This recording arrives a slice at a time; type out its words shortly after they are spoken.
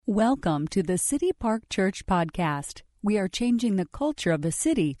Welcome to the City Park Church podcast. We are changing the culture of the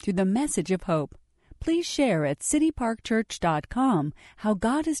city through the message of hope. Please share at cityparkchurch.com how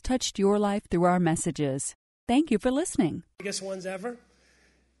God has touched your life through our messages. Thank you for listening. Biggest ones ever.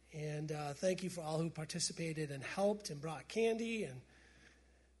 And thank you for all who participated and helped and brought candy and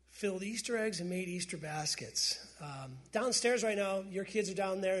filled Easter eggs and made Easter baskets. Downstairs right now, your kids are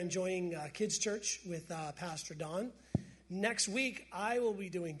down there enjoying kids' church with Pastor Don. Next week, I will be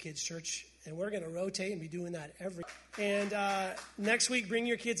doing kids' church, and we're going to rotate and be doing that every. And next week, bring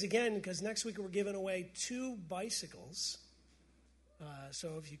your kids again, because next week we're giving away 2 bicycles.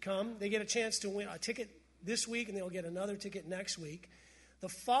 So if you come, they get a chance to win a ticket this week, and they'll get another ticket next week. The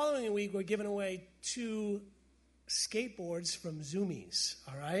following week, we're giving away 2 skateboards from Zoomies,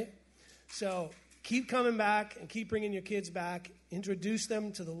 all right? So keep coming back and keep bringing your kids back. Introduce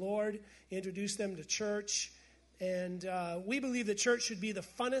them to the Lord. Introduce them to church. And we believe that church should be the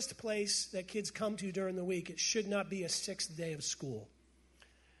funnest place that kids come to during the week. It should not be a 6th day of school.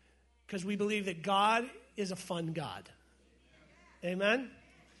 Because we believe that God is a fun God. Amen?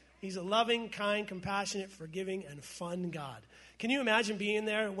 He's a loving, kind, compassionate, forgiving, and fun God. Can you imagine being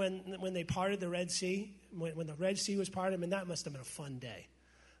there when they parted the Red Sea? When the Red Sea was parted? I mean, that must have been a fun day.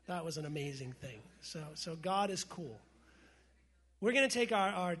 That was an amazing thing. So God is cool. We're going to take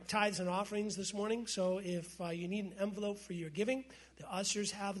our tithes and offerings this morning. So if you need an envelope for your giving, the ushers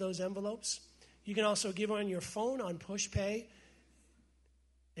have those envelopes. You can also give on your phone on PushPay.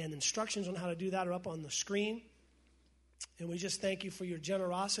 And instructions on how to do that are up on the screen. And we just thank you for your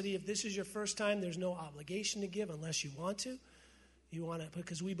generosity. If this is your first time, there's no obligation to give unless you want to. You want to,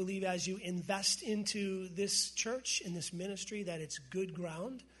 because we believe as you invest into this church, in this ministry, that it's good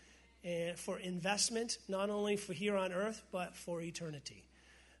ground and for investment, not only for here on earth, but for eternity.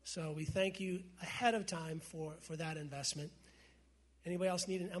 So we thank you ahead of time for that investment. Anybody else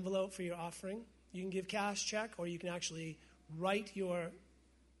need an envelope for your offering? You can give cash, check, or you can actually write your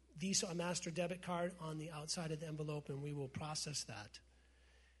Visa or Master debit card on the outside of the envelope, and we will process that.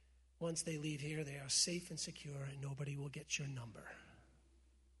 Once they leave here, they are safe and secure, and nobody will get your number.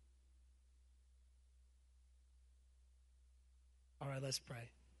 All right, let's pray.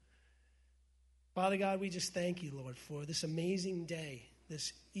 Father God, we just thank you, Lord, for this amazing day,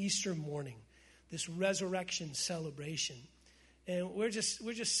 this Easter morning, this resurrection celebration. And we're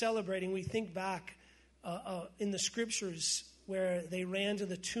just celebrating. We think back in the scriptures where they ran to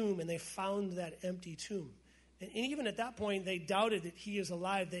the tomb and they found that empty tomb. And even at that point, they doubted that he is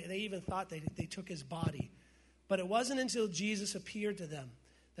alive. They even thought they took his body. But it wasn't until Jesus appeared to them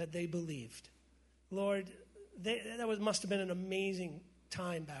that they believed. Lord, must have been an amazing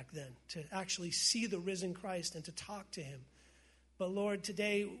time back then to actually see the risen Christ and to talk to him. But Lord,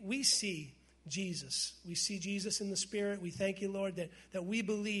 today we see Jesus. We see Jesus in the Spirit. We thank you, Lord, that we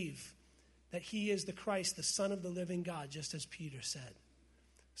believe that he is the Christ, the Son of the living God, just as Peter said.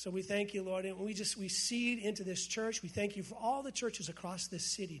 So we thank you, Lord, and we seed into this church. We thank you for all the churches across this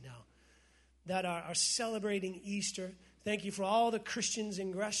city now that are celebrating Easter. Thank you for all the Christians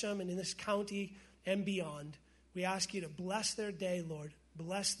in Gresham and in this county and beyond. We ask you to bless their day, Lord.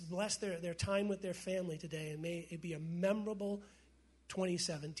 Bless their time with their family today, and may it be a memorable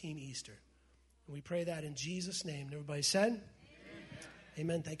 2017 Easter. And we pray that in Jesus' name. And everybody said? Amen.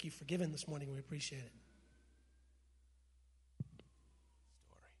 Amen. Thank you for giving this morning. We appreciate it.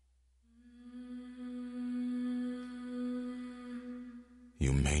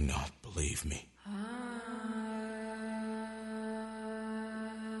 You may not believe me.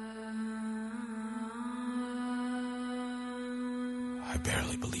 I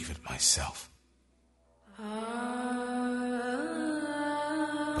barely believe it myself. But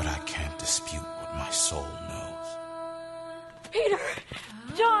I can't dispute what my soul knows. Peter!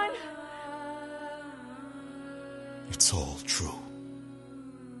 John! It's all true.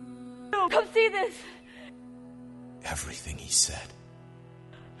 Come see this! Everything he said.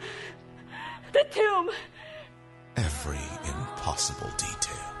 The tomb! Every impossible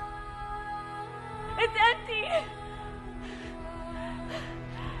detail. It's empty!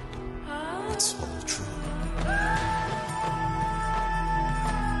 It's all true.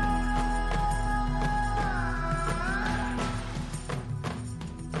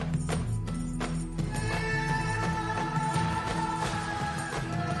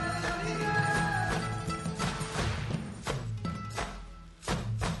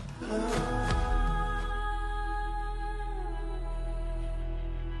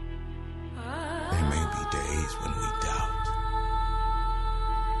 There may be days when we doubt.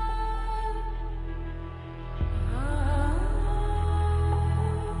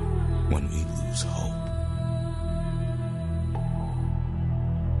 When we lose hope.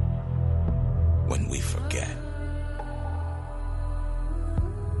 when we forget.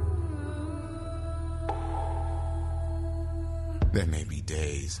 There may be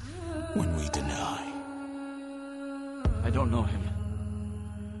days when we deny. I don't know him.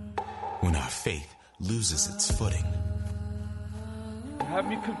 When our faith loses its footing. You have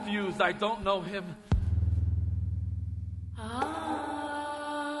me confused. I don't know him.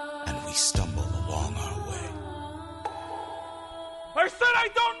 And we stumble along our way. I said I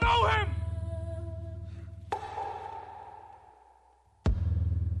don't know him!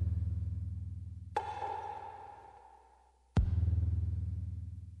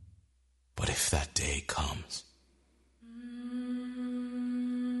 But if that day comes,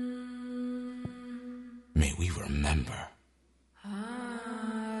 may we remember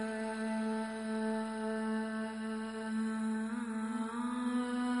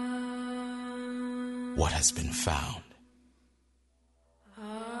what has been found.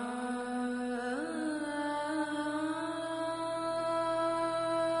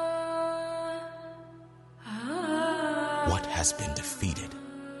 What has been defeated.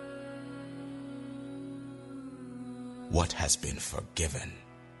 What has been forgiven.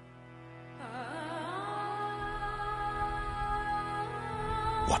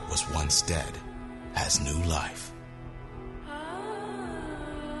 What was once dead has new life.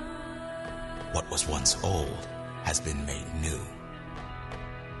 What was once old has been made new.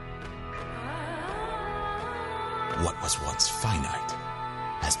 What was once finite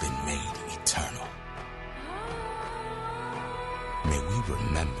has been made eternal. May we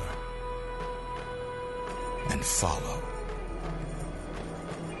remember and follow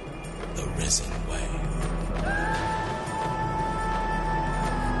the risen way.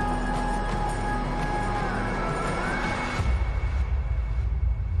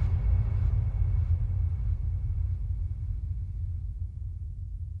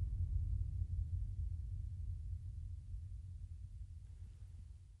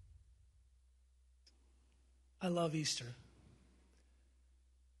 I love Easter.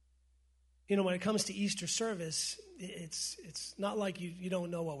 You know, when it comes to Easter service, it's not like you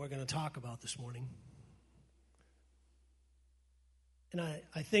don't know what we're going to talk about this morning. And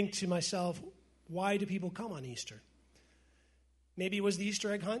I think to myself, why do people come on Easter? Maybe it was the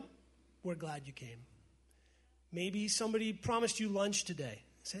Easter egg hunt. We're glad you came. Maybe somebody promised you lunch today.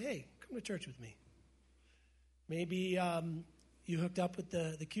 Say, hey, come to church with me. Maybe you hooked up with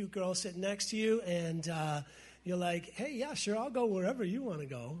the cute girl sitting next to you, and you're like, hey, yeah, sure, I'll go wherever you want to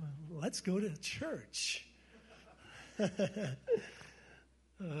go. Let's go to church.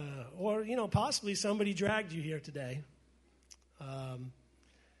 Or, you know, possibly somebody dragged you here today.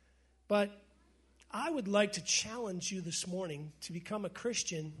 But I would like to challenge you this morning to become a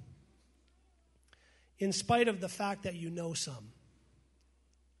Christian in spite of the fact that you know some.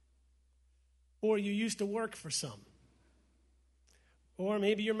 Or you used to work for some. Or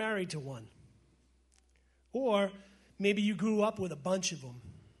maybe you're married to one. Or maybe you grew up with a bunch of them.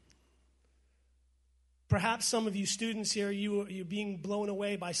 Perhaps some of you students here, you're being blown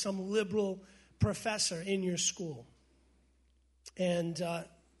away by some liberal professor in your school. And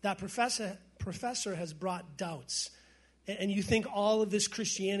that professor has brought doubts. And you think all of this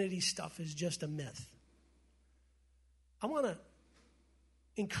Christianity stuff is just a myth. I want to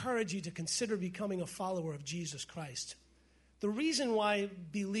encourage you to consider becoming a follower of Jesus Christ. The reason why I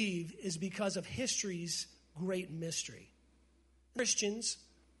believe is because of history's great mystery. Christians,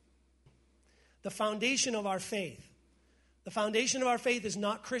 the foundation of our faith. The foundation of our faith is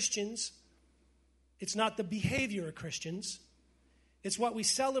not Christians. It's not the behavior of Christians. It's what we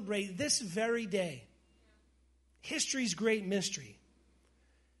celebrate this very day. History's great mystery.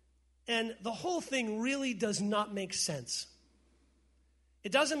 And the whole thing really does not make sense.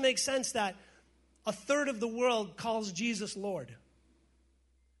 It doesn't make sense that a third of the world calls Jesus Lord.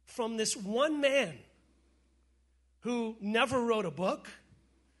 From this one man who never wrote a book.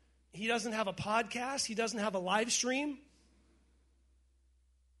 He doesn't have a podcast. He doesn't have a live stream.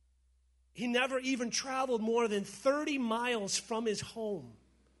 He never even traveled more than 30 miles from his home.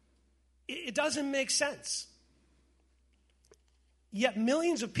 It doesn't make sense. Yet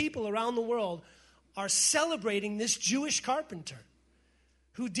millions of people around the world are celebrating this Jewish carpenter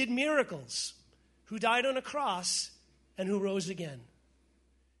who did miracles, who died on a cross, and who rose again.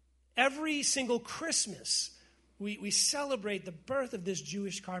 Every single Christmas, we celebrate the birth of this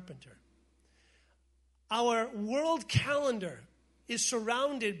Jewish carpenter. Our world calendar is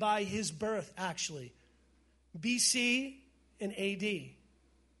surrounded by his birth, actually. BC and AD.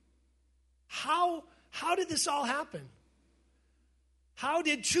 How did this all happen? How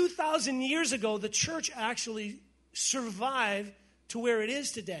did 2,000 years ago the church actually survive to where it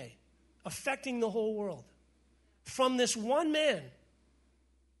is today? affecting the whole world from this one man.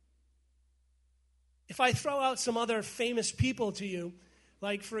 If I throw out some other famous people to you,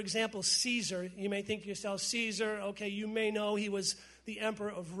 like, for example, Caesar, you may think to yourself, Caesar, okay, you may know he was the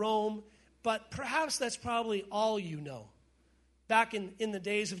emperor of Rome, but perhaps that's probably all you know. Back in the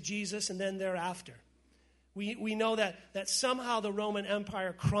days of Jesus and then thereafter. We know that somehow the Roman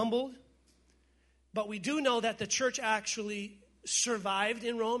Empire crumbled, but we do know that the church actually survived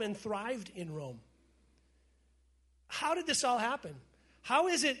in Rome and thrived in Rome. How did this all happen? How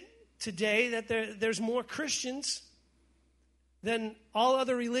is it today that there's more Christians than all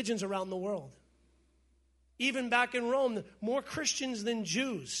other religions around the world? Even back in Rome, more Christians than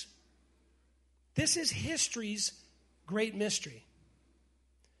Jews. This is history's great mystery.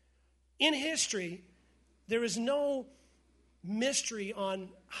 In history, there is no mystery on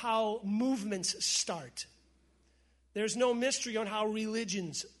how movements start. There's no mystery on how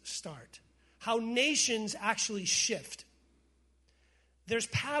religions start, how nations actually shift. There's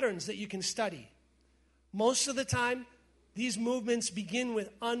patterns that you can study. Most of the time, these movements begin with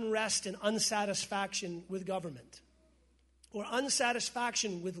unrest and unsatisfaction with government or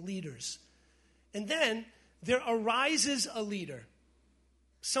unsatisfaction with leaders. And then there arises a leader,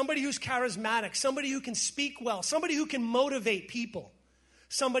 somebody who's charismatic, somebody who can speak well, somebody who can motivate people,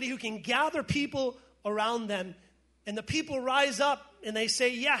 somebody who can gather people around them, and the people rise up and they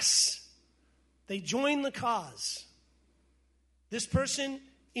say yes. They join the cause. This person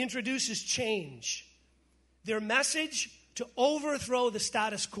introduces change. Their message to overthrow the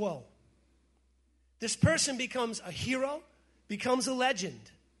status quo. This person becomes a hero, becomes a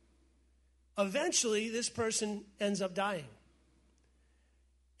legend. Eventually, this person ends up dying.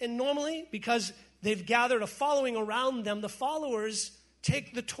 And normally, because they've gathered a following around them, the followers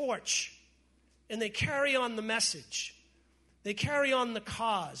take the torch and they carry on the message. They carry on the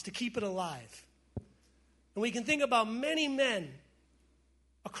cause to keep it alive. And we can think about many men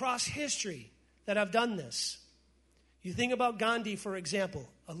across history that have done this. You think about Gandhi, for example,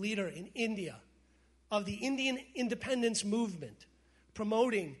 a leader in India of the Indian independence movement,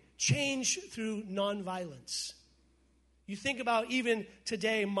 promoting change through nonviolence. You think about even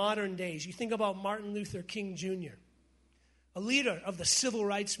today, modern days, you think about Martin Luther King Jr., a leader of the civil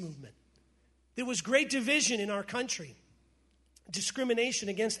rights movement. There was great division in our country, discrimination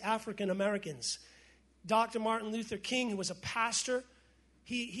against African Americans. Dr. Martin Luther King, who was a pastor,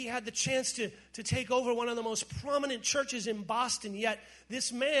 he had the chance to take over one of the most prominent churches in Boston, yet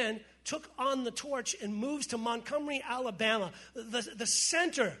this man took on the torch and moves to Montgomery, Alabama, the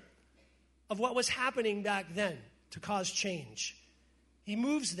center of what was happening back then to cause change. He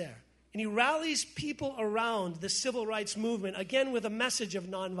moves there, and he rallies people around the civil rights movement, again with a message of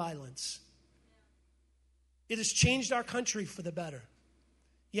nonviolence. It has changed our country for the better.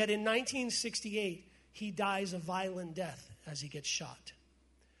 Yet in 1968, he dies a violent death as he gets shot.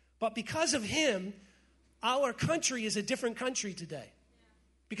 But because of him, our country is a different country today.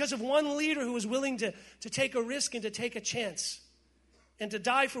 Because of one leader who was willing to take a risk and to take a chance and to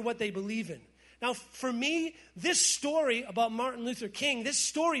die for what they believe in. Now, for me, this story about Martin Luther King, this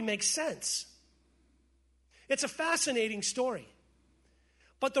story makes sense. It's a fascinating story.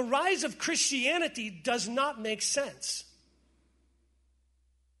 But the rise of Christianity does not make sense.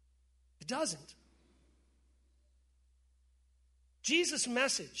 It doesn't. Jesus'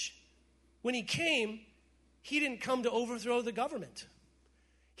 message, when he came, he didn't come to overthrow the government.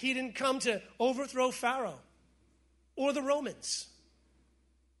 He didn't come to overthrow Pharaoh or the Romans.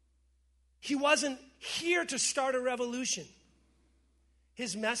 He wasn't here to start a revolution.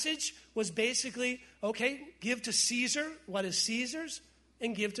 His message was basically, okay, give to Caesar what is Caesar's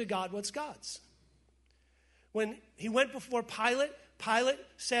and give to God what's God's. When he went before Pilate, Pilate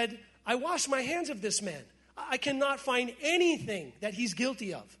said, I wash my hands of this man. I cannot find anything that he's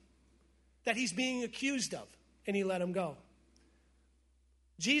guilty of, that he's being accused of, and he let him go.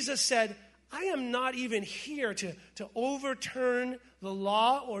 Jesus said, I am not even here to overturn the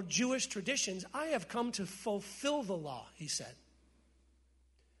law or Jewish traditions. I have come to fulfill the law, he said.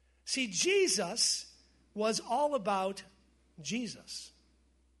 See, Jesus was all about Jesus.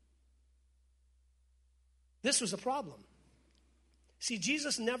 This was a problem. See,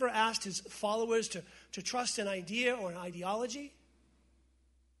 Jesus never asked his followers to trust an idea or an ideology.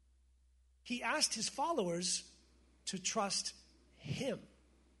 He asked his followers to trust him.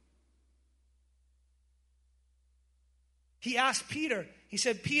 He asked Peter, he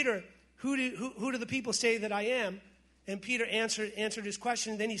said, Peter, who do the people say that I am? And Peter answered his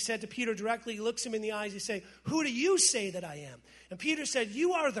question. And then he said to Peter directly, he looks him in the eyes, he said, who do you say that I am? And Peter said,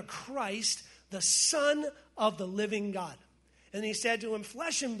 you are the Christ, the Son of the living God. And he said to him,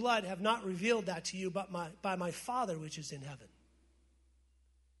 flesh and blood have not revealed that to you, but by my Father which is in heaven.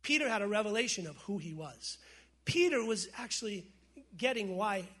 Peter had a revelation of who he was. Peter was actually getting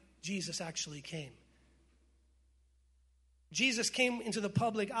why Jesus actually came. Jesus came into the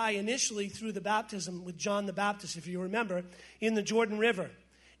public eye initially through the baptism with John the Baptist, if you remember, in the Jordan River.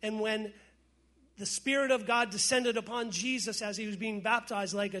 And when the Spirit of God descended upon Jesus as he was being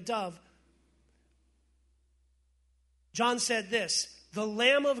baptized like a dove, John said this, the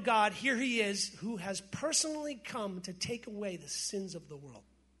Lamb of God, here he is, who has personally come to take away the sins of the world.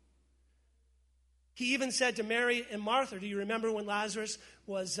 He even said to Mary and Martha, do you remember when Lazarus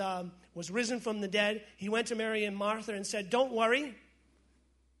was risen from the dead? He went to Mary and Martha and said, don't worry,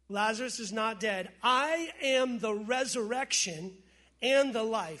 Lazarus is not dead. I am the resurrection and the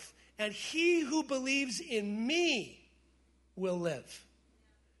life, and he who believes in me will live.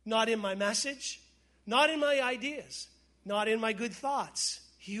 Not in my message, not in my ideas, not in my good thoughts.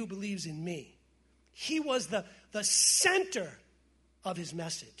 He who believes in me. He was the center of his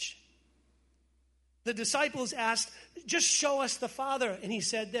message. The disciples asked, just show us the Father. And he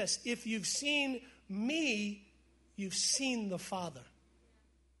said this, if you've seen me, you've seen the Father.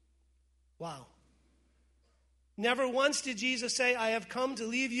 Wow. Never once did Jesus say, I have come to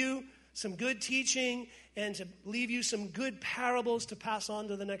leave you some good teaching and to leave you some good parables to pass on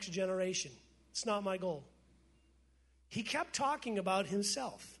to the next generation. It's not my goal. He kept talking about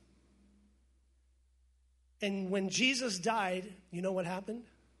himself. And when Jesus died, you know what happened?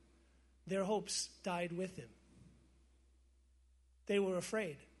 Their hopes died with him. They were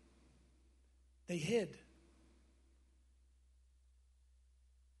afraid. They hid.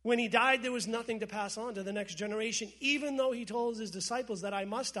 When he died, there was nothing to pass on to the next generation, even though he told his disciples that I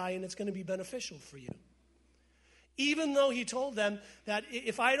must die and it's going to be beneficial for you. Even though he told them that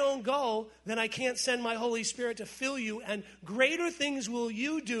if I don't go, then I can't send my Holy Spirit to fill you, and greater things will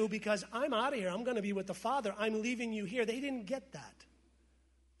you do because I'm out of here. I'm going to be with the Father. I'm leaving you here. They didn't get that.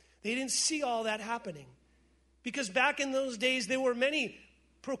 They didn't see all that happening. Because back in those days, there were many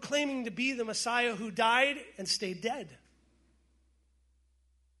proclaiming to be the Messiah who died and stayed dead.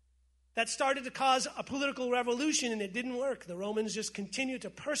 That started to cause a political revolution, and it didn't work. The Romans just continued to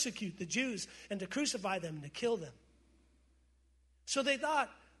persecute the Jews and to crucify them and to kill them. So they thought,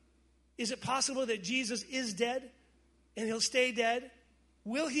 is it possible that Jesus is dead and he'll stay dead?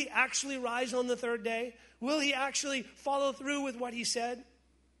 Will he actually rise on the third day? Will he actually follow through with what he said?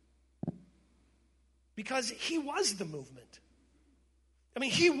 Because he was the movement. I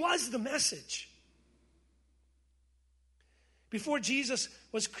mean, he was the message. Before Jesus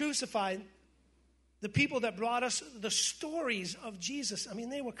was crucified, the people that brought us the stories of Jesus, I mean,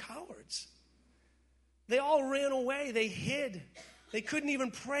 they were cowards. They all ran away. They hid. They couldn't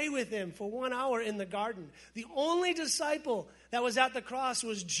even pray with him for 1 hour in the garden. The only disciple that was at the cross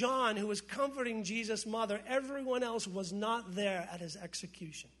was John, who was comforting Jesus' mother. Everyone else was not there at his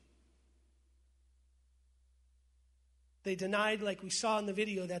execution. They denied, like we saw in the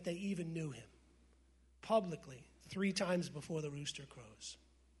video, that they even knew him publicly 3 times before the rooster crows.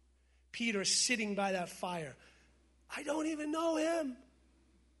 Peter sitting by that fire. I don't even know him.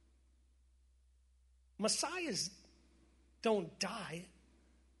 Messiahs don't die.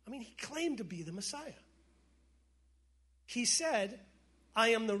 I mean, he claimed to be the Messiah. He said, I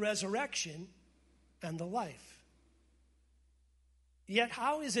am the resurrection and the life. Yet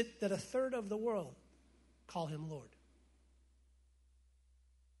how is it that 1/3 of the world call him Lord?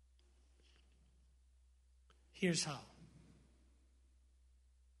 Here's how.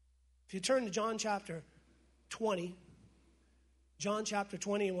 If you turn to John chapter 20,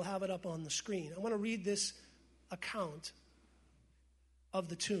 and we'll have it up on the screen. I want to read this account of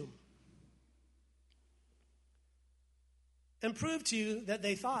the tomb and prove to you that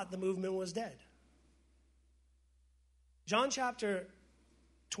they thought the movement was dead. John chapter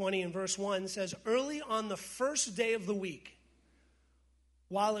 20 and verse 1 says, early on the first day of the week,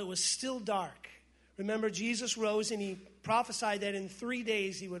 while it was still dark, remember, Jesus rose and he prophesied that in 3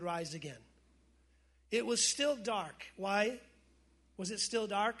 days he would rise again. It was still dark. Why was it still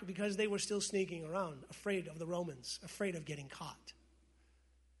dark? Because they were still sneaking around, afraid of the Romans, afraid of getting caught.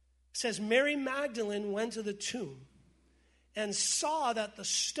 It says, Mary Magdalene went to the tomb and saw that the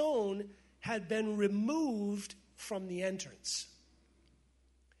stone had been removed from the entrance.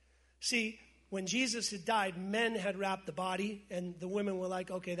 See, when Jesus had died, men had wrapped the body, and the women were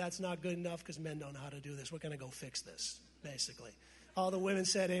like, okay, that's not good enough because men don't know how to do this. We're going to go fix this, basically. All the women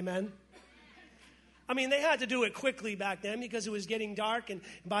said amen. I mean, they had to do it quickly back then because it was getting dark, and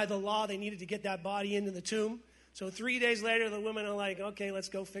by the law, they needed to get that body into the tomb. So 3 days later, the women are like, okay, let's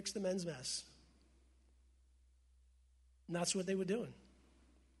go fix the men's mess. And that's what they were doing.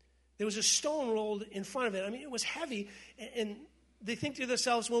 There was a stone rolled in front of it. I mean, it was heavy. And they think to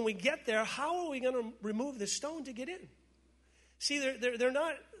themselves, when we get there, how are we going to remove this stone to get in? See, they're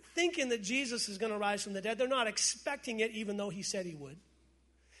not thinking that Jesus is going to rise from the dead. They're not expecting it, even though he said he would.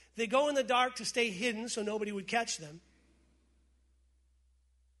 They go in the dark to stay hidden so nobody would catch them.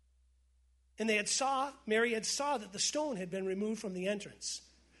 And Mary had saw that the stone had been removed from the entrance.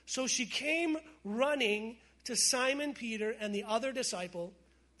 So she came running to Simon Peter and the other disciple,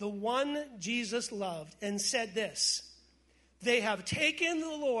 the one Jesus loved, and said this, "They have taken the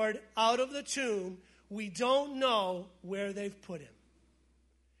Lord out of the tomb. We don't know where they've put him."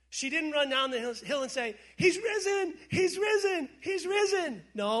 She didn't run down the hill and say, "He's risen, he's risen, he's risen."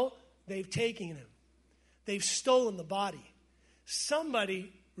 No, they've taken him. They've stolen the body.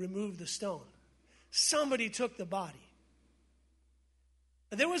 Somebody removed the stone. Somebody took the body.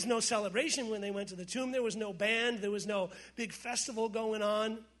 There was no celebration when they went to the tomb. There was no band. There was no big festival going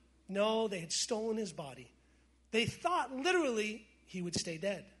on. No, they had stolen his body. They thought literally he would stay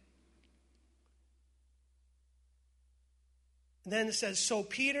dead. And then it says, so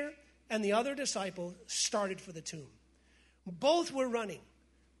Peter and the other disciple started for the tomb. Both were running,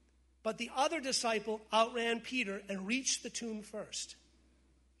 but the other disciple outran Peter and reached the tomb first.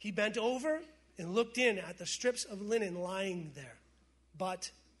 He bent over and looked in at the strips of linen lying there,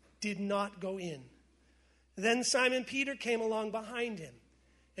 but did not go in. Then Simon Peter came along behind him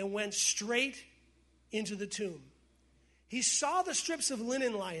and went straight into the tomb. He saw the strips of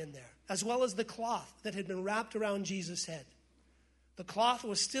linen lying there, as well as the cloth that had been wrapped around Jesus' head. The cloth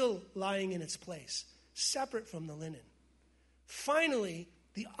was still lying in its place, separate from the linen. Finally,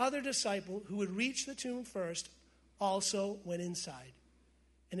 the other disciple who had reached the tomb first also went inside.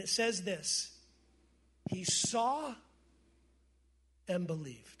 And it says this, he saw and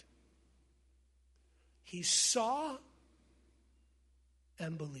believed. He saw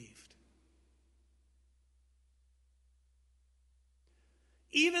and believed.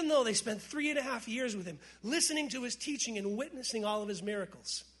 Even though they spent 3.5 years with him, listening to his teaching and witnessing all of his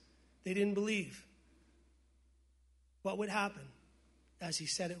miracles, they didn't believe. What would happen? As he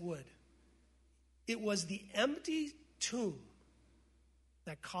said it would. It was the empty tomb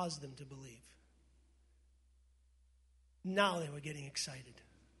that caused them to believe. Now they were getting excited.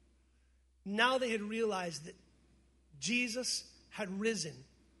 Now they had realized that Jesus had risen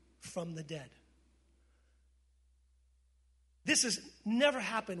from the dead. This has never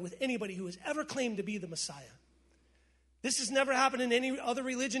happened with anybody who has ever claimed to be the Messiah. This has never happened in any other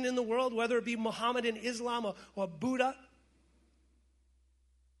religion in the world, whether it be Muhammad, Islam, or Buddha.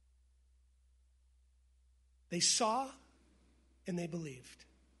 They saw and they believed.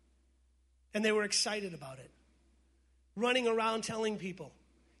 And they were excited about it. Running around telling people,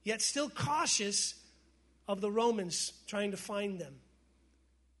 yet still cautious of the Romans trying to find them.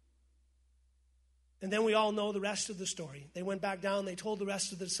 And then we all know the rest of the story. They went back down, they told the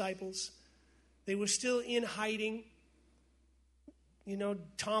rest of the disciples. They were still in hiding. You know,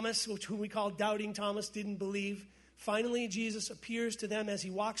 Thomas, who we call Doubting Thomas, didn't believe. Finally, Jesus appears to them as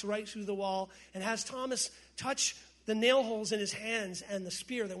he walks right through the wall and has Thomas touch the nail holes in his hands and the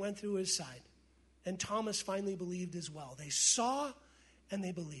spear that went through his side. And Thomas finally believed as well. They saw and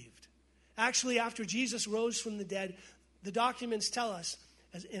they believed. Actually, after Jesus rose from the dead, the documents tell us,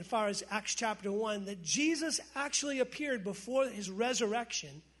 as far as Acts chapter 1, that Jesus actually appeared before his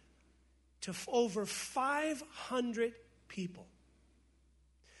resurrection to over 500 people.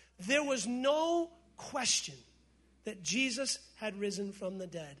 There was no question that Jesus had risen from the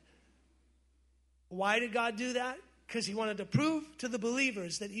dead. Why did God do that? Because he wanted to prove to the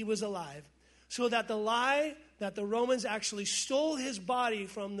believers that he was alive, so that the lie that the Romans actually stole his body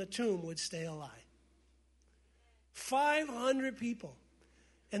from the tomb would stay a lie. 500 people.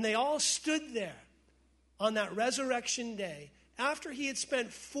 And they all stood there on that resurrection day after he had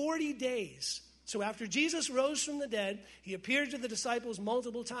spent 40 days. So after Jesus rose from the dead, he appeared to the disciples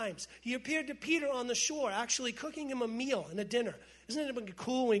multiple times. He appeared to Peter on the shore, actually cooking him a meal and a dinner. Isn't it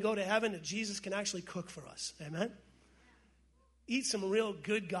cool when we go to heaven that Jesus can actually cook for us? Amen? Eat some real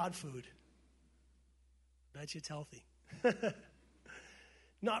good God food. Bet you it's healthy.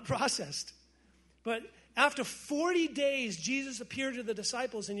 Not processed. But after 40 days, Jesus appeared to the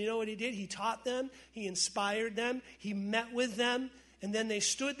disciples, and you know what he did? He taught them, he inspired them, he met with them, and then they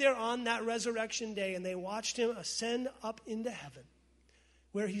stood there on that resurrection day, and they watched him ascend up into heaven,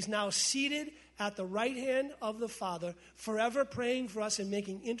 where he's now seated at the right hand of the Father, forever praying for us and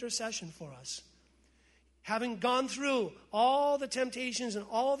making intercession for us. Having gone through all the temptations and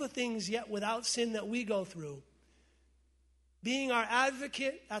all the things yet without sin that we go through, being our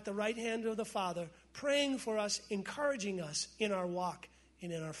advocate at the right hand of the Father, praying for us, encouraging us in our walk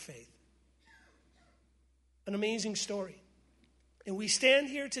and in our faith. An amazing story. And we stand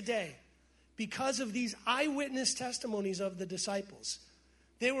here today because of these eyewitness testimonies of the disciples.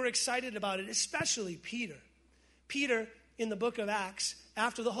 They were excited about it, especially Peter. Peter, in the book of Acts,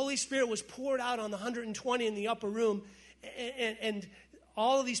 after the Holy Spirit was poured out on the 120 in the upper room, and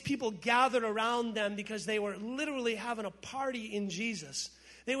all of these people gathered around them because they were literally having a party in Jesus.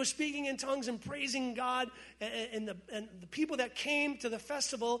 They were speaking in tongues and praising God, and the people that came to the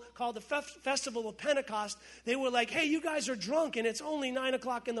festival, called the Festival of Pentecost, they were like, hey, you guys are drunk, and it's only 9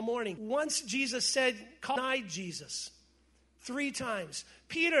 o'clock in the morning. Once Jesus said, denied Jesus 3 times.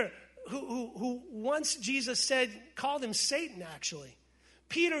 Peter, who once Jesus said, called him Satan, actually.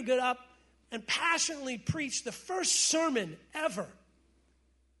 Peter got up and passionately preached the first sermon ever.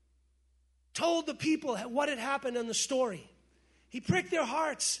 Told the people what had happened in the story. He pricked their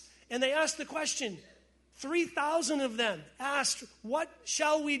hearts, and they asked the question. 3,000 of them asked, what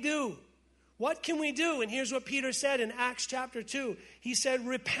shall we do? What can we do? And here's what Peter said in Acts chapter 2. He said,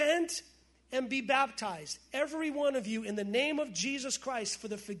 repent and be baptized, every one of you, in the name of Jesus Christ for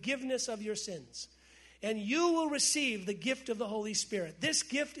the forgiveness of your sins. And you will receive the gift of the Holy Spirit. This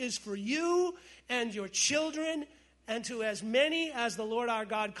gift is for you and your children, and to as many as the Lord our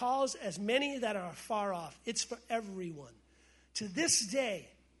God calls, as many that are far off. It's for everyone. To this day,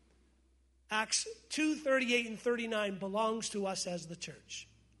 Acts 2:38 and 39 belongs to us as the church.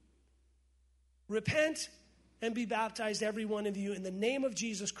 Repent and be baptized, every one of you, in the name of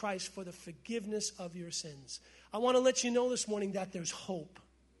Jesus Christ for the forgiveness of your sins. I want to let you know this morning that there's hope.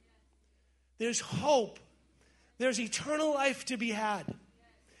 There's hope. There's eternal life to be had.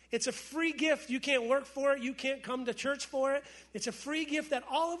 It's a free gift. You can't work for it. You can't come to church for it. It's a free gift that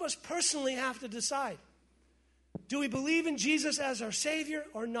all of us personally have to decide. Do we believe in Jesus as our Savior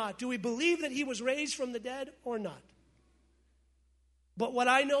or not? Do we believe that He was raised from the dead or not? But what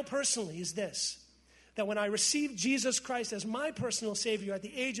I know personally is this, that when I received Jesus Christ as my personal Savior at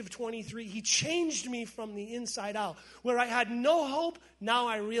the age of 23, He changed me from the inside out. Where I had no hope, now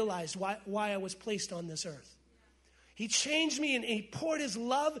I realized why I was placed on this earth. He changed me, and He poured His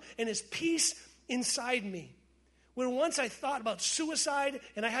love and His peace inside me. Where once I thought about suicide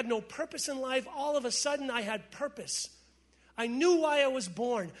and I had no purpose in life, all of a sudden I had purpose. I knew why I was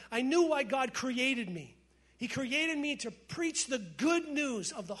born. I knew why God created me. He created me to preach the good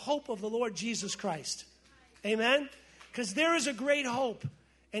news of the hope of the Lord Jesus Christ. Amen? Because there is a great hope,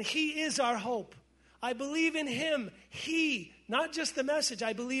 and He is our hope. I believe in Him. He, not just the message,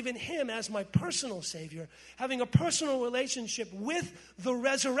 I believe in Him as my personal Savior, having a personal relationship with the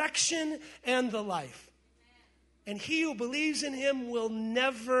resurrection and the life. And he who believes in Him will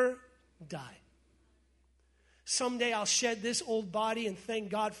never die. Someday I'll shed this old body, and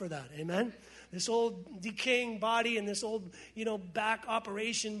thank God for that. Amen? This old decaying body and this old, back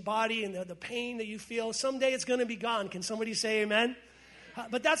operation body and the pain that you feel. Someday it's going to be gone. Can somebody say amen?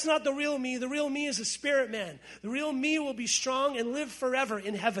 But that's not the real me. The real me is a spirit man. The real me will be strong and live forever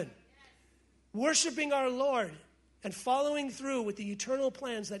in heaven, worshiping our Lord and following through with the eternal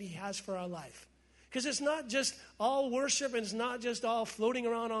plans that He has for our life. Because it's not just all worship, and it's not just all floating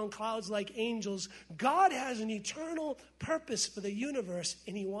around on clouds like angels. God has an eternal purpose for the universe,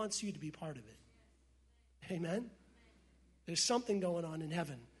 and He wants you to be part of it. Amen? There's something going on in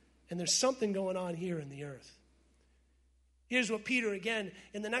heaven, and there's something going on here in the earth. Here's what Peter, again,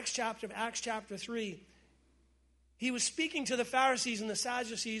 in the next chapter of Acts chapter 3, he was speaking to the Pharisees and the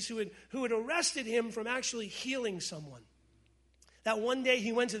Sadducees who had arrested him from actually healing someone. That one day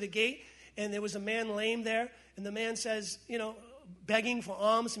he went to the gate, and there was a man lame there, and the man says, begging for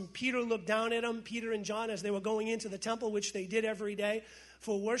alms, and Peter looked down at him, Peter and John, as they were going into the temple, which they did every day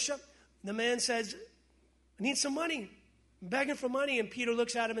for worship. The man says, I need some money. I'm begging for money, and Peter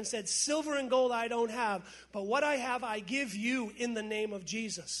looks at him and said, silver and gold I don't have, but what I have I give you in the name of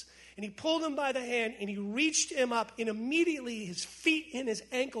Jesus. And he pulled him by the hand, and he reached him up, and immediately his feet and his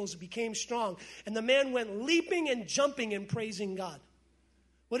ankles became strong, and the man went leaping and jumping and praising God.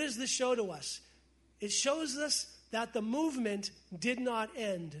 What does this show to us? It shows us that the movement did not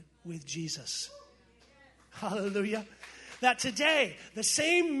end with Jesus. Hallelujah. That today, the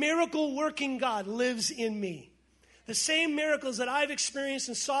same miracle-working God lives in me. The same miracles that I've experienced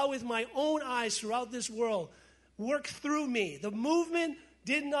and saw with my own eyes throughout this world work through me. The movement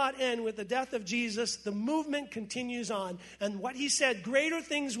did not end with the death of Jesus. The movement continues on. And what He said, greater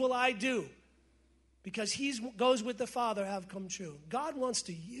things will I do, because He goes with the Father, have come true. God wants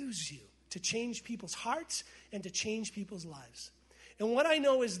to use you to change people's hearts and to change people's lives. And what I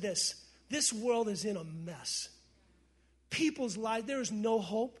know is this world is in a mess. People's lives, there is no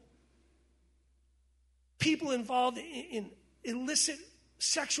hope. people involved in illicit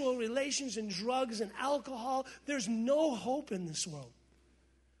sexual relations and drugs and alcohol. There's no hope in this world.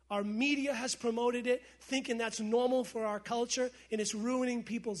 Our media has promoted it, thinking that's normal for our culture, and it's ruining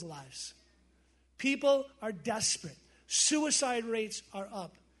people's lives. People are desperate. Suicide rates are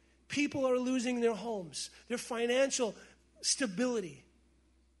up. People are losing their homes, their financial stability.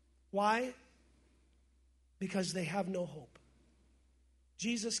 Why? Because they have no hope.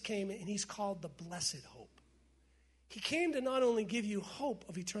 Jesus came and he's called the blessed hope. He came to not only give you hope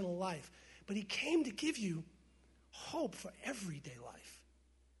of eternal life, but he came to give you hope for everyday life.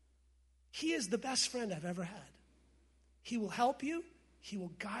 He is the best friend I've ever had. He will help you. He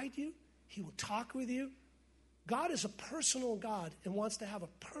will guide you. He will talk with you. God is a personal God and wants to have a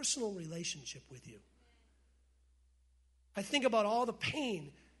personal relationship with you. I think about all the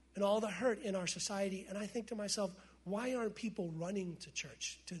pain and all the hurt in our society, and I think to myself, why aren't people running to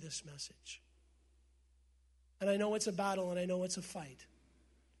church, to this message? And I know it's a battle and I know it's a fight,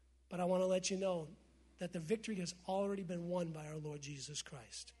 but I want to let you know that the victory has already been won by our Lord Jesus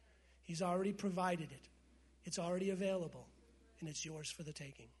Christ. He's already provided it. It's already available, and it's yours for the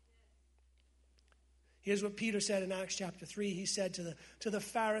taking. Here's what Peter said in Acts chapter 3. He said to the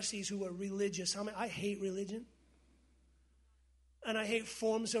Pharisees who were religious, I hate religion. And I hate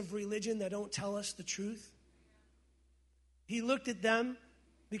forms of religion that don't tell us the truth. He looked at them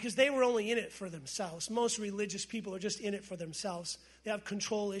because they were only in it for themselves. Most religious people are just in it for themselves. They have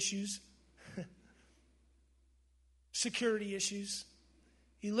control issues, security issues.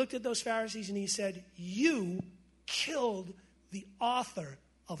 He looked at those Pharisees and he said, you killed the author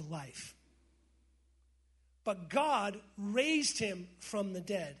of life. But God raised him from the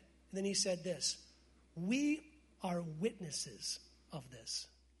dead. And then he said this, we are witnesses of this.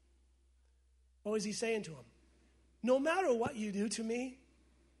 What was he saying to him? No matter what you do to me,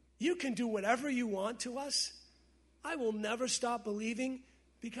 you can do whatever you want to us. I will never stop believing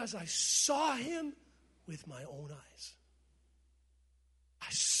because I saw him with my own eyes. I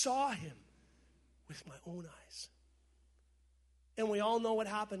saw him with my own eyes. And we all know what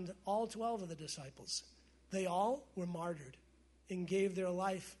happened to all 12 of the disciples. They all were martyred and gave their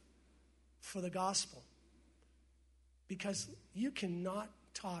life for the gospel. Because you cannot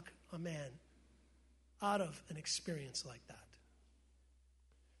talk a man out of an experience like that.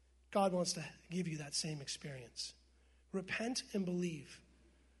 God wants to give you that same experience. Repent and believe.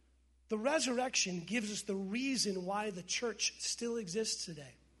 The resurrection gives us the reason why the church still exists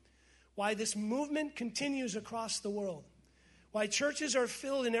today. Why this movement continues across the world. Why churches are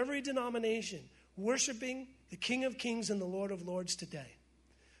filled in every denomination, worshiping the King of Kings and the Lord of Lords today.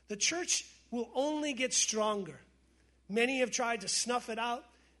 The church will only get stronger. Many have tried to snuff it out.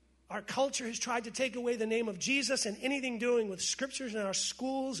 Our culture has tried to take away the name of Jesus and anything doing with scriptures in our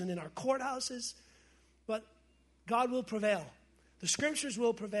schools and in our courthouses. But God will prevail. The scriptures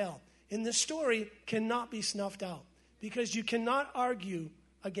will prevail. And this story cannot be snuffed out because you cannot argue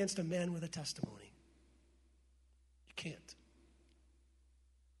against a man with a testimony. You can't.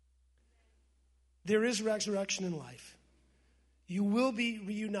 There is resurrection in life. You will be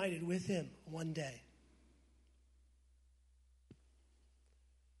reunited with him one day.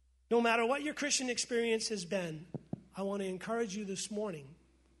 No matter what your Christian experience has been, I want to encourage you this morning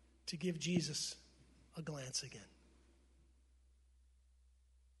to give Jesus a glance again.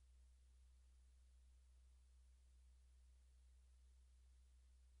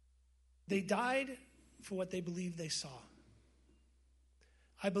 They died for what they believed they saw.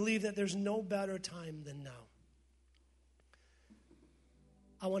 I believe that there's no better time than now.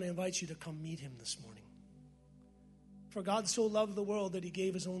 I want to invite you to come meet him this morning. For God so loved the world that he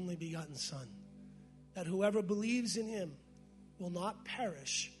gave his only begotten Son, that whoever believes in him will not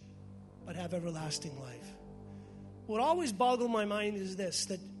perish, but have everlasting life. What always boggled my mind is this,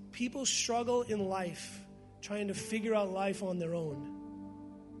 that people struggle in life trying to figure out life on their own.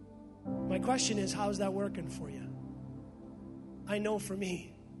 My question is, how's that working for you? I know for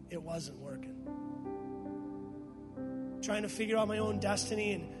me, it wasn't working. Trying to figure out my own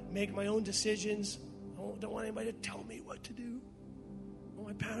destiny and make my own decisions. I don't want anybody to tell me what to do. Well,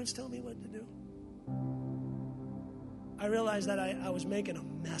 my parents tell me what to do. I realized that I was making a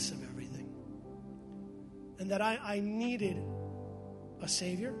mess of everything. And that I needed a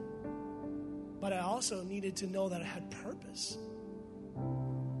Savior. But I also needed to know that I had purpose.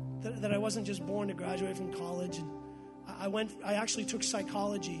 That I wasn't just born to graduate from college. And I actually took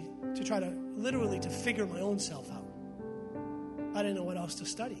psychology to try to literally to figure my own self out. I didn't know what else to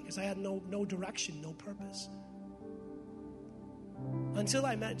study because I had no direction, no purpose. Until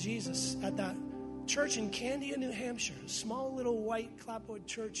I met Jesus at that church in Candia, New Hampshire, a small little white clapboard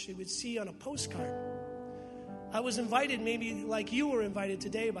church you would see on a postcard. I was invited, maybe like you were invited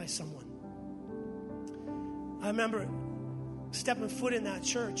today by someone. I remember stepping foot in that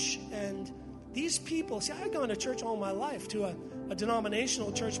church, and these people, see, I had gone to church all my life, to a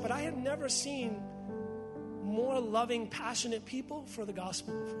denominational church, but I had never seen more loving, passionate people for the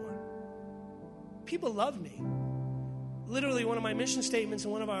gospel before. People love me. Literally, one of my mission statements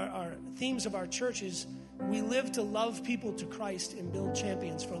and one of our themes of our church is, we live to love people to Christ and build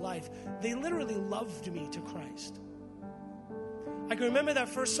champions for life. They literally loved me to Christ. I can remember that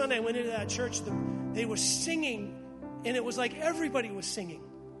first Sunday I went into that church, they were singing, and it was like everybody was singing.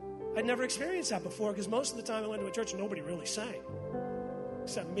 I'd never experienced that before, because most of the time I went to a church and nobody really sang,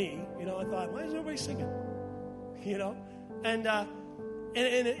 except me. I thought, why is nobody singing? And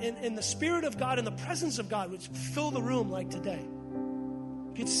the Spirit of God and the presence of God would fill the room like today.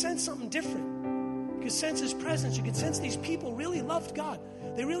 You could sense something different. You could sense His presence. You could sense these people really loved God.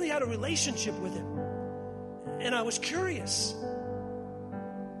 They really had a relationship with Him. And I was curious.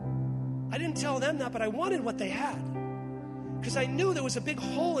 I didn't tell them that, but I wanted what they had. Because I knew there was a big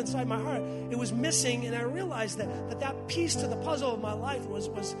hole inside my heart. It was missing, and I realized that piece to the puzzle of my life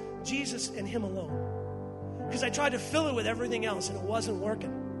was Jesus and Him alone. Because I tried to fill it with everything else, and it wasn't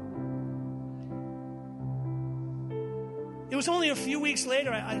working. It was only a few weeks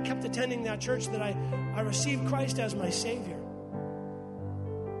later, I kept attending that church, that I received Christ as my Savior.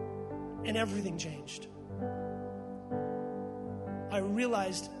 And everything changed. I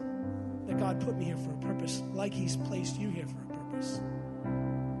realized that God put me here for a purpose, like He's placed you here for a purpose.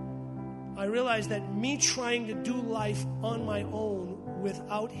 I realized that me trying to do life on my own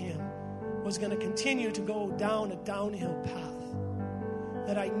without Him was going to continue to go down a downhill path,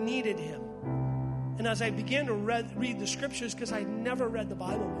 that I needed Him. And as I began to read the scriptures, because I'd never read the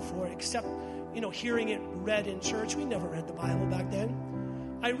Bible before, except, hearing it read in church. We never read the Bible back then.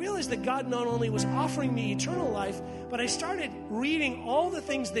 I realized that God not only was offering me eternal life, but I started reading all the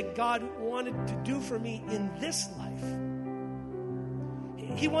things that God wanted to do for me in this life.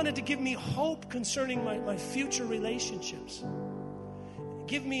 He wanted to give me hope concerning my future relationships.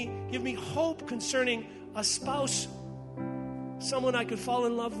 Give me hope concerning a spouse, someone I could fall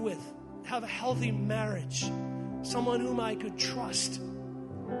in love with, have a healthy marriage, someone whom I could trust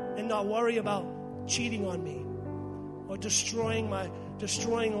and not worry about cheating on me or destroying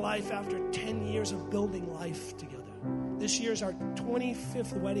life after 10 years of building life together. This year's our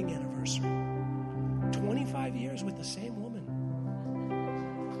 25th wedding anniversary. 25 years with the same woman.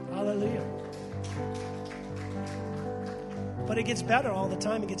 Hallelujah. But it gets better all the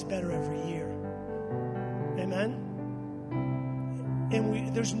time. It gets better every year. Amen?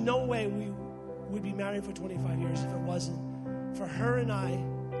 And there's no way we would be married for 25 years if it wasn't for her and I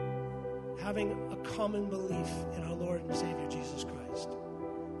having a common belief in our Lord and Savior, Jesus Christ.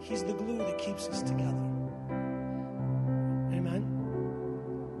 He's the glue that keeps us together. Amen?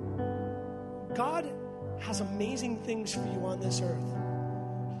 God has amazing things for you on this earth.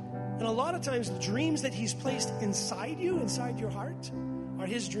 And a lot of times the dreams that He's placed inside you, inside your heart, are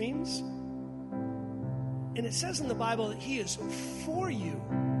His dreams. And it says in the Bible that He is for you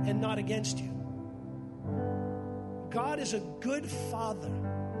and not against you. God is a good Father,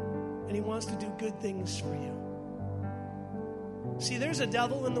 and He wants to do good things for you. See, there's a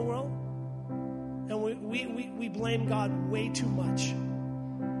devil in the world, and we blame God way too much.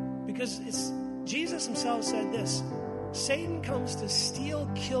 Because Jesus Himself said this: Satan comes to steal,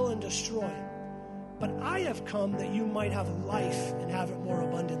 kill, and destroy. But I have come that you might have life and have it more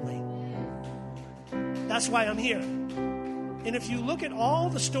abundantly. That's why I'm here. And if you look at all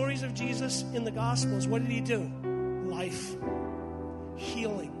the stories of Jesus in the Gospels, what did He do? Life,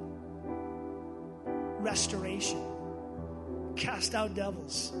 healing, restoration, cast out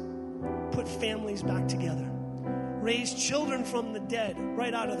devils, put families back together, raise children from the dead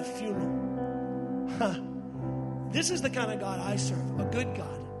right out of the funeral. This is the kind of God I serve, a good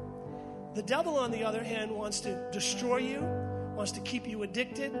God. The devil, on the other hand, wants to destroy you, wants to keep you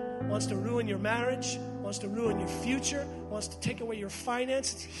addicted, wants to ruin your marriage, wants to ruin your future, wants to take away your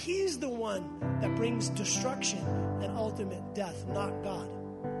finances. He's the one that brings destruction and ultimate death, not God.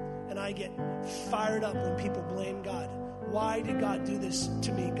 And I get fired up when people blame God. Why did God do this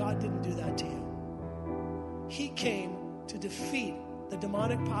to me? God didn't do that to you. He came to defeat the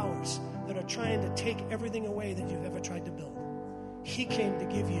demonic powers that are trying to take everything away that you've ever tried to build. He came to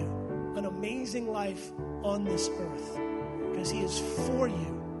give you an amazing life on this earth because He is for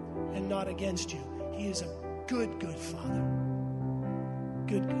you and not against you. He is a good, good Father.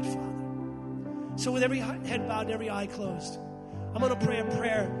 Good, good Father. So with every head bowed and every eye closed, I'm going to pray a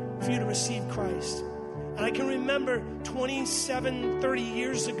prayer for you to receive Christ. And I can remember 27, 30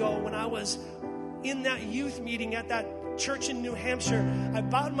 years ago when I was in that youth meeting at that church in New Hampshire, I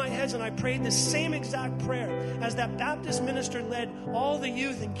bowed my head and I prayed the same exact prayer as that Baptist minister led all the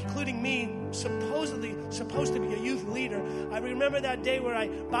youth, including me, supposedly supposed to be a youth leader. I remember that day where I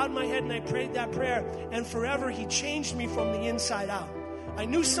bowed my head and I prayed that prayer, and forever he changed me from the inside out. I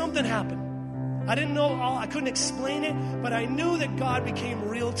knew something happened. I didn't know all, I couldn't explain it, but I knew that God became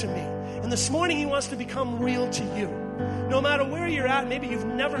real to me. And this morning he wants to become real to you. No matter where you're at, maybe you've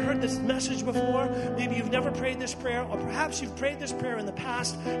never heard this message before, maybe you've never prayed this prayer, or perhaps you've prayed this prayer in the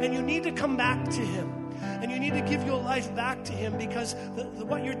past, and you need to come back to him. And you need to give your life back to him, because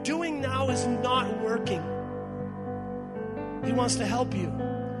what you're doing now is not working. He wants to help you.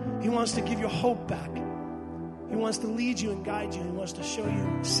 He wants to give your hope back. He wants to lead you and guide you. He wants to show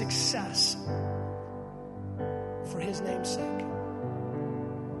you success for his name's sake.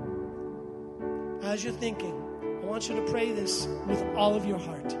 As you're thinking, I want you to pray this with all of your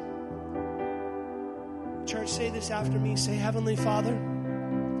heart. Church, say this after me. Say, Heavenly Father,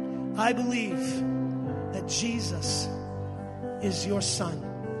 I believe that Jesus is your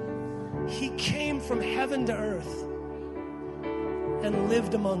Son. He came from heaven to earth and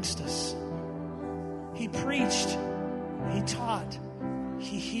lived amongst us. He preached, he taught,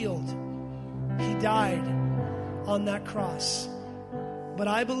 he healed, he died on that cross. But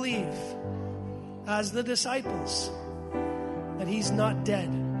I believe, as the disciples, that he's not dead,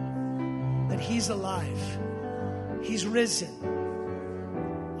 that he's alive, he's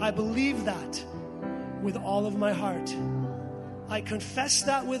risen. I believe that with all of my heart. I confess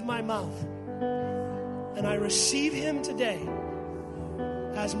that with my mouth, and I receive him today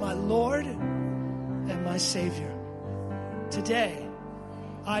as my Lord and my Savior. Today,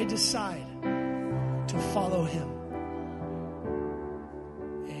 I decide to follow him.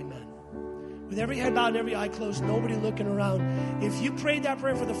 Amen. With every head bowed and every eye closed, nobody looking around, if you prayed that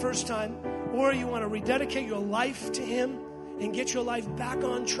prayer for the first time, or you want to rededicate your life to him and get your life back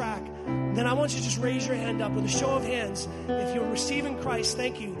on track, then I want you to just raise your hand up with a show of hands. If you're receiving Christ,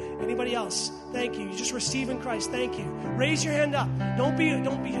 thank you. Anybody else? Thank you. You're just receiving Christ. Thank you. Raise your hand up. Don't be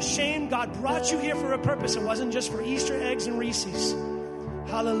ashamed. God brought you here for a purpose. It wasn't just for Easter eggs and Reese's.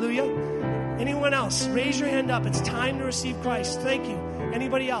 Hallelujah. Anyone else? Raise your hand up. It's time to receive Christ. Thank you.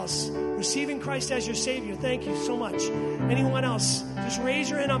 Anybody else? Receiving Christ as your Savior. Thank you so much. Anyone else? Just raise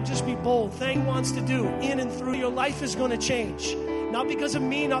your hand up. Just be bold. He wants to do in and through. Your life is going to change. Not because of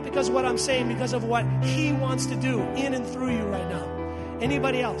me, not because of what I'm saying, because of what he wants to do in and through you right now.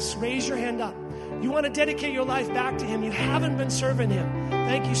 Anybody else? Raise your hand up. You want to dedicate your life back to him. You haven't been serving him.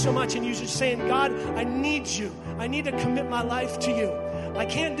 Thank you so much. And you're just saying, God, I need you. I need to commit my life to you. I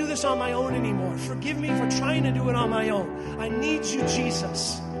can't do this on my own anymore. Forgive me for trying to do it on my own. I need you,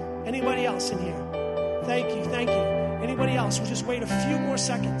 Jesus. Anybody else in here? Thank you, thank you. Anybody else? We'll just wait a few more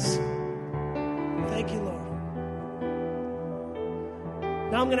seconds. Thank you, Lord.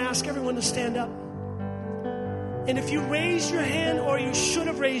 Now I'm going to ask everyone to stand up. And if you raised your hand, or you should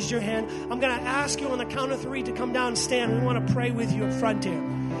have raised your hand, I'm going to ask you on the count of 3 to come down and stand. We want to pray with you up front here.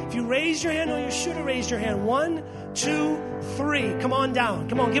 If you raised your hand, or you should have raised your hand, 1, 2, 3. Come on down.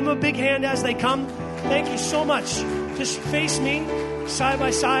 Come on, give them a big hand as they come. Thank you so much. Just face me, side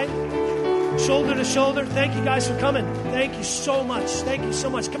by side, shoulder to shoulder. Thank you guys for coming. Thank you so much. Thank you so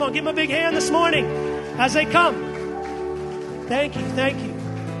much. Come on, give them a big hand this morning as they come. Thank you, thank you.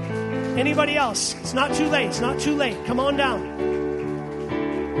 Anybody else? It's not too late. It's not too late. Come on down.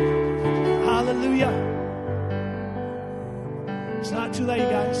 Hallelujah. It's not too late, you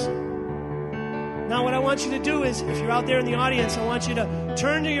guys. Now what I want you to do is, if you're out there in the audience, I want you to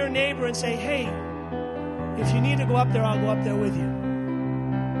turn to your neighbor and say, hey, if you need to go up there, I'll go up there with you.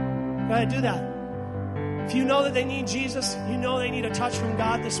 Go ahead, do that. If you know that they need Jesus, you know they need a touch from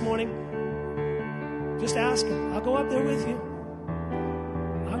God this morning, just ask him. I'll go up there with you.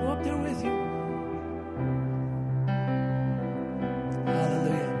 I'll go up there with you.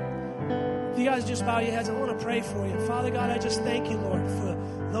 Hallelujah. If you guys just bow your heads, I want to pray for you. Father God, I just thank you, Lord,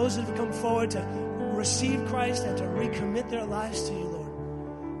 for those that have come forward to receive Christ and to recommit their lives to you,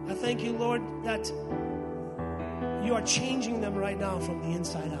 Lord. I thank you, Lord, that you are changing them right now from the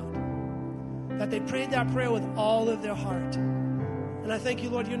inside out. That they prayed that prayer with all of their heart. And I thank you,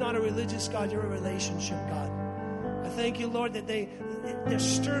 Lord, you're not a religious God, you're a relationship God. I thank you, Lord, that they're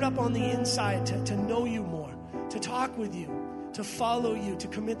stirred up on the inside to know you more, to talk with you, to follow you, to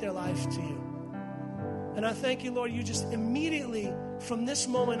commit their life to you. And I thank you, Lord, you just immediately, from this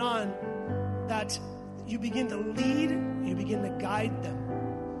moment on, that you begin to lead, you begin to guide them.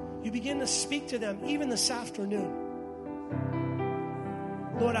 You begin to speak to them, even this afternoon.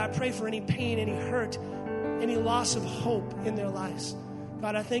 Lord, I pray for any pain, any hurt, any loss of hope in their lives.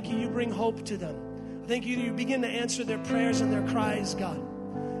 God, I thank you, you bring hope to them. I thank you that you begin to answer their prayers and their cries, God,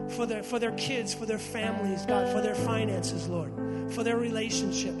 for their kids, for their families, God, for their finances, Lord, for their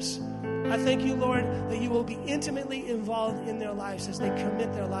relationships. I thank you, Lord, that you will be intimately involved in their lives as they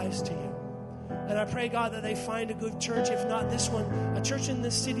commit their lives to you. And I pray, God, that they find a good church, if not this one, a church in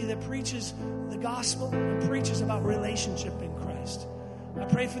this city that preaches the gospel and preaches about relationship in Christ. I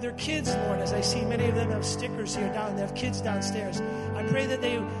pray for their kids, Lord, as I see many of them have stickers here down. They have kids downstairs. I pray that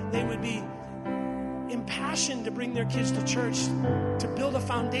they would be impassioned to bring their kids to church, to build a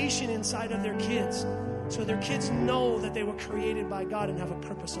foundation inside of their kids, so their kids know that they were created by God and have a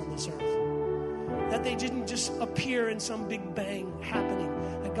purpose on this earth. That they didn't just appear in some big bang happening.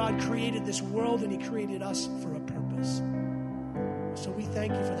 That God created this world and He created us for a purpose. So we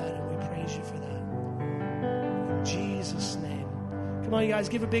thank you for that and we praise you for that. In Jesus' name. Come on, you guys,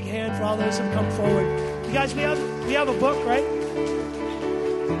 give a big hand for all those who have come forward. You guys, we have a book, right?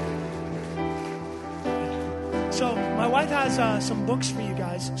 So my wife has some books for you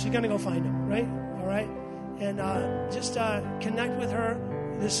guys. She's going to go find them, right? All right? And just connect with her.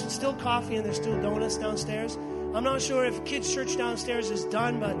 There's still coffee and there's still donuts downstairs. I'm not sure if Kids Church downstairs is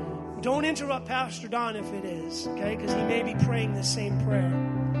done, but don't interrupt Pastor Don if it is, okay? Because he may be praying the same prayer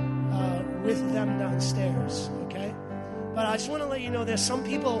with them downstairs, okay? But I just want to let you know there's some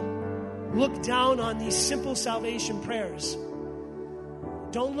people look down on these simple salvation prayers.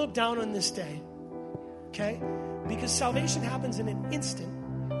 Don't look down on this day, okay? Because salvation happens in an instant.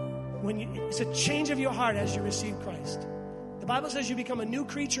 It's a change of your heart as you receive Christ. The Bible says you become a new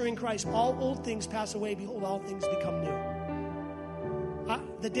creature in Christ. All old things pass away. Behold, all things become new.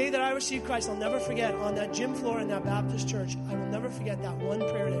 The day that I received Christ, I'll never forget, on that gym floor in that Baptist church, I will never forget that one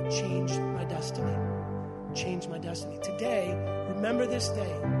prayer that changed my destiny. Changed my destiny. Today, remember this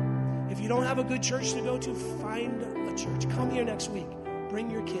day. If you don't have a good church to go to, find a church. Come here next week. Bring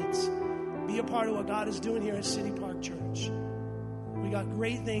your kids. Be a part of what God is doing here at City Park Church. We got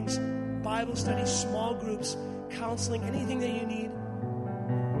great things, Bible studies, small groups, counseling, anything that you need.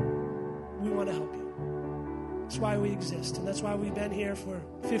 We want to help you. That's why we exist, and that's why we've been here for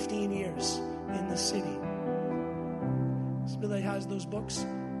 15 years in the city. So Billy has those books.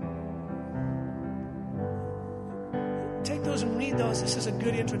 Take those and read those. This is a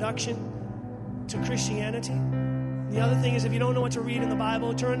good introduction to Christianity. The other thing is, if you don't know what to read in the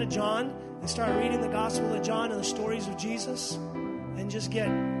Bible, turn to John and start reading the Gospel of John and the stories of Jesus, and just get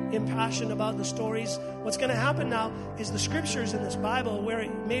impassioned about the stories. What's going to happen now is the scriptures in this Bible, where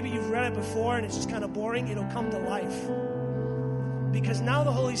maybe you've read it before and it's just kind of boring, it'll come to life. Because now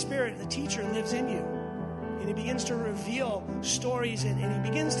the Holy Spirit, the teacher, lives in you. And He begins to reveal stories, and He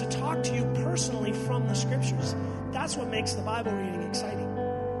begins to talk to you personally from the scriptures. That's what makes the Bible reading exciting.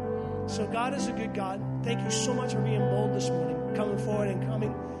 So God is a good God. Thank you so much for being bold this morning, coming forward and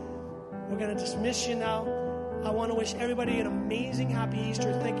coming. We're going to dismiss you now. I want to wish everybody an amazing, happy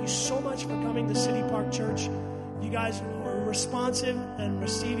Easter. Thank you so much for coming to City Park Church. You guys were responsive and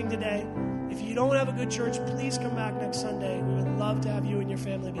receiving today. If you don't have a good church, please come back next Sunday. We would love to have you and your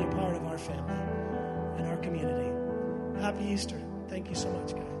family be a part of our family and our community. Happy Easter. Thank you so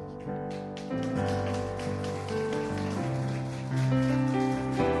much, guys.